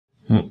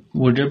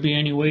Would there be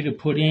any way to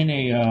put in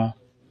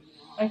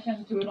I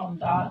can't do it on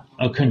that.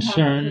 a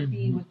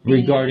concern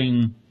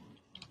regarding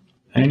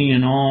any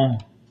and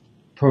all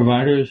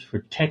providers for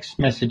text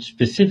message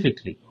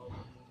specifically?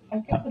 I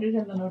can put it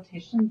in the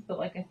notations, but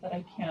like I said,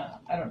 I can't.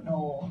 I don't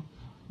know.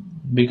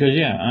 Because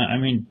I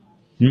mean,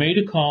 made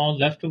a call,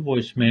 left a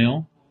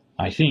voicemail.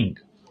 I think,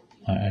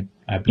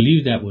 I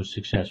believe that was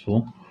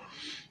successful.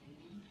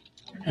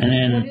 And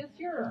then What is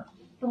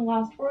the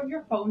last four of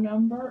your phone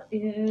number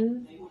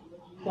is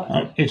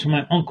what? It's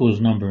my uncle's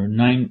number,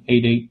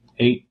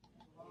 9888.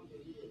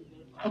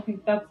 Okay,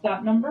 that's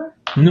that number?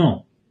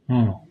 No.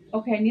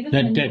 Okay, I need to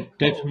send you a code.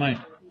 That's my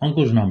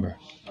uncle's number.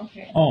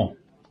 Okay. Oh.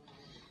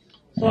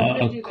 So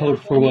A code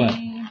for what?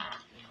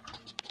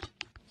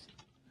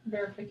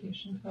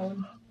 Verification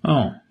code.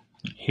 Oh,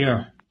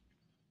 here.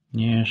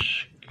 Yes,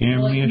 give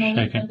me a second.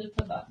 I can send it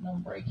to that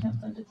number. I can't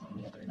send it to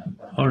any other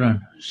number. Hold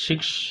on.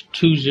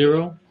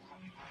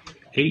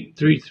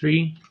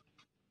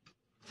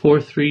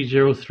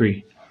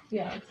 620-833-4303.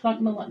 Yeah, it's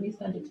not going to let me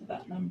send it to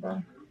that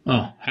number.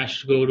 Oh, has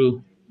to go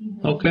to...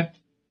 Mm-hmm. Okay.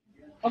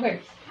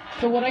 Okay,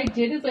 so what I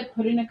did is I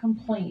put in a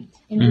complaint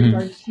in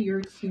regards to your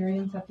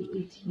experience at the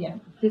ATM.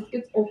 This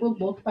gets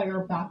overlooked by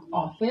our back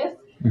office,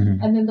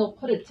 and then they'll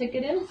put a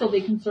ticket in so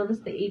they can service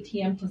the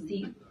ATM to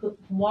see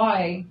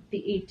why the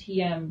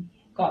ATM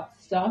got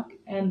stuck,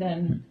 and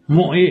then...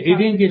 Well, it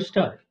didn't get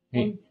stuck.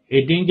 It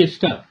didn't get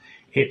stuck.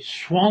 It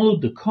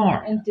swallowed the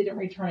card. And didn't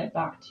return it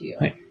back to you.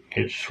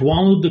 It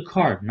swallowed the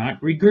card, not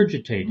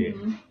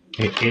regurgitated.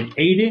 It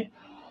ate it,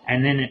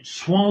 and then it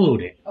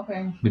swallowed it.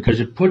 Okay. Because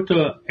it put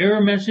the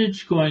error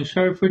message going,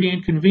 sorry for the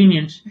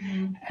inconvenience,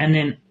 and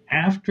then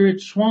after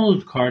it swallowed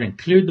the card and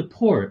cleared the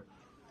port,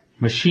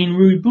 machine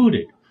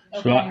rebooted.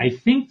 Okay. So I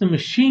think the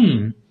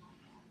machine,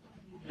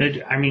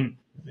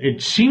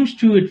 it seems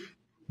to it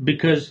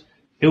because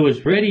it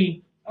was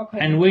ready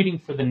and waiting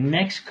for the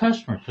next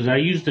customer, because I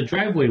used the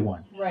driveway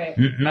one. Right.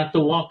 Not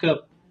the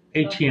walk-up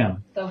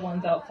ATM. The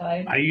ones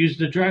outside. I used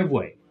the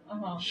driveway.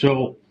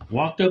 So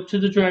walked up to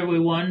the driveway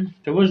one.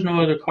 There was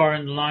no other car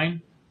in the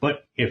line,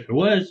 but if it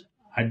was,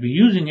 I'd be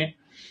using it.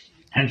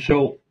 And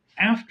so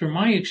after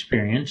my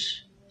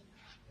experience,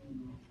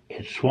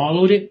 it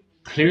swallowed it,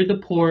 cleared the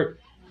port,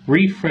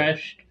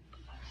 refreshed,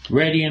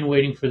 ready and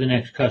waiting for the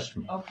next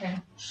customer. Okay.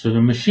 So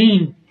the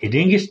machine, it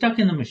didn't get stuck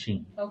in the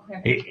machine.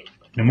 Okay.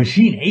 The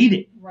machine ate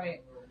it.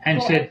 Right.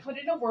 And so said, I put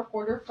in a work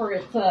order for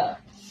it to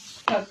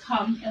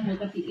come and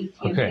look at the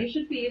ATM. Okay. They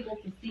should be able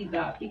to see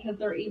that because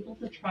they're able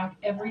to track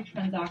every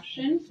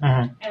transaction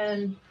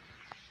and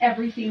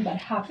everything that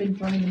happened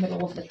during the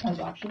middle of the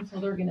transaction. So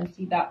they're going to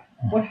see that.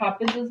 What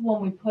happens is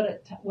when we put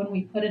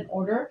an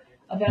order,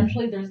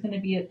 eventually there's going to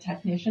be a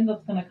technician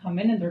that's going to come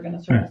in and they're going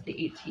to service the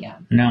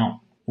ATM.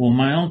 Now, will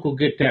my uncle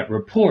get that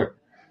report?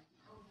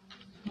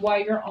 Why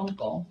your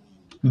uncle?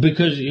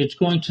 Because it's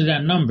going to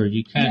that number.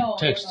 You can't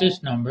text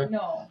this number.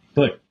 No.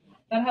 But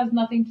that has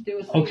nothing to do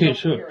with... Okay,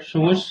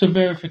 so what's the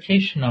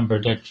verification number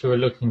that you're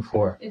looking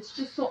for? It's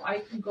just so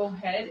I can go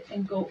ahead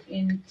and go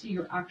into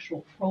your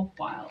actual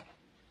profile.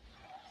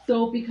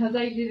 So because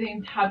I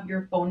didn't have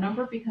your phone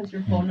number, because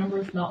your phone number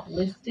is not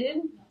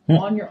listed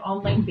on your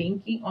online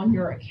banking, on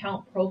your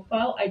account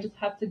profile, I just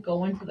have to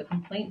go into the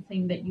complaint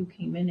saying that you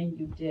came in and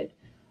you did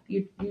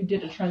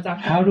a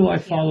transaction. How do I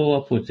follow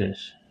up with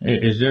this?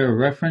 Is there a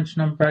reference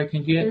number I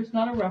can get? There's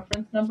not a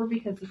reference number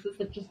because this is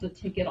just a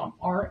ticket on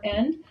our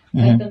end.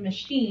 And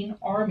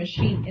our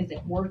machine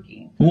isn't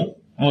working. Well,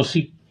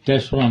 see,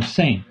 that's what I'm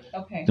saying.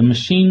 Okay. The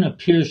machine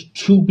appears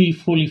to be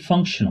fully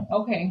functional.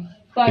 Okay.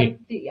 But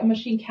the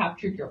machine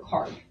captured your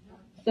card.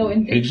 So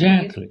in this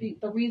case,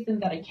 the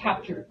reason that I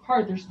captured your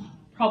card, there's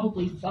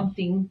probably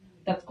something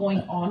that's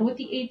going on with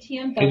the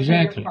ATM. That's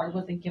why your card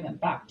wasn't given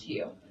back to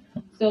you.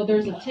 So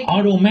there's a ticket.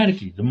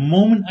 Automatically, the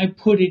moment I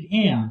put it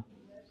in,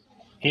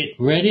 it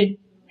read it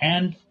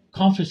and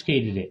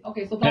confiscated it.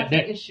 Okay, so that's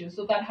the issue.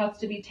 So that has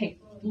to be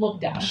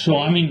looked at. So,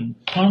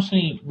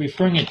 constantly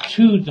referring it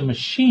to the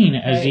machine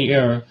as the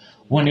error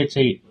when it's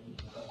a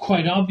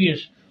quite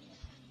obvious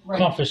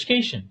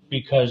confiscation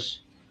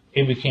because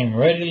it became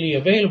readily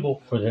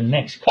available for the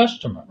next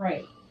customer.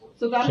 Right.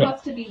 So that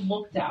has to be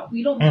looked at.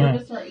 We don't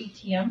service our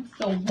ATM,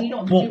 so we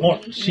don't do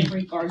anything in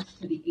regards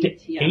to the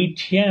ATM. The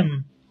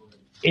ATM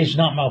is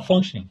not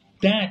malfunctioning.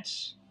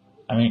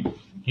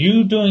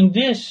 You doing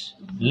this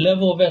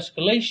level of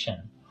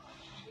escalation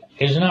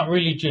is not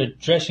really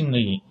addressing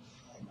the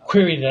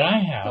query that I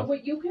have. So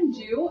what you can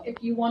do,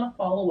 if you want to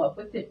follow up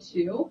with it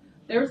too,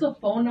 there's a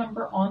phone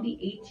number on the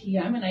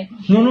ATM, and I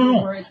can show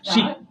you where it's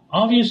at.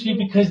 Obviously,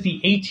 because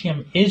the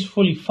ATM is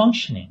fully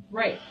functioning.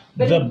 Right.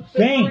 But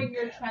during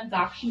your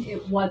transaction,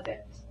 it wasn't.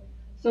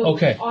 So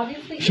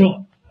obviously...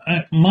 So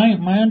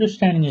my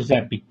understanding is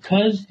that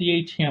because the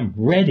ATM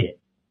read it,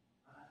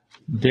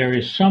 there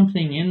is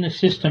something in the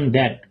system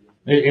that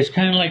it's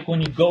kind of like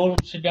when you go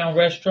to sit down at a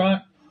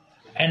restaurant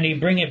and they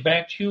bring it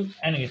back to you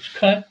and it's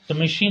cut. The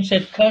machine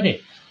said cut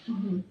it.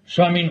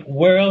 So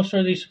where else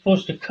are they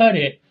supposed to cut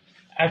it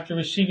after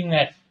receiving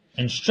that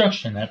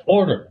instruction, that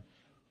order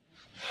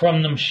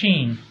from the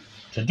machine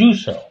to do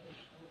so?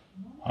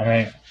 All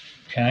right.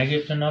 Can I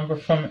get the number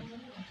from it?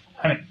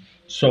 I mean,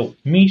 so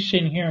me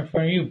sitting here in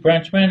front of you,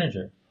 branch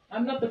manager.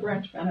 I'm not the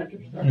branch manager,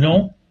 sir.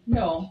 No?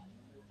 No.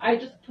 I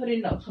just put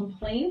in a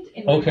complaint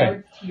in Okay.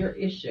 regards to your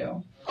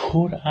issue.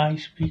 Could I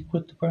speak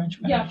with the branch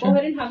Yeah, manager? go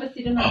ahead and have a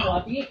seat in the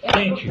lobby. And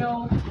Thank you.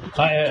 I'm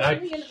I,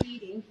 in a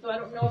meeting, so I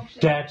don't know if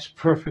that's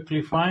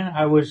perfectly fine.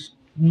 I was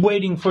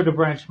waiting for the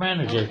branch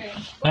manager. Okay.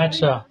 That's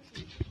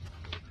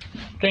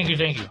thank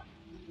you.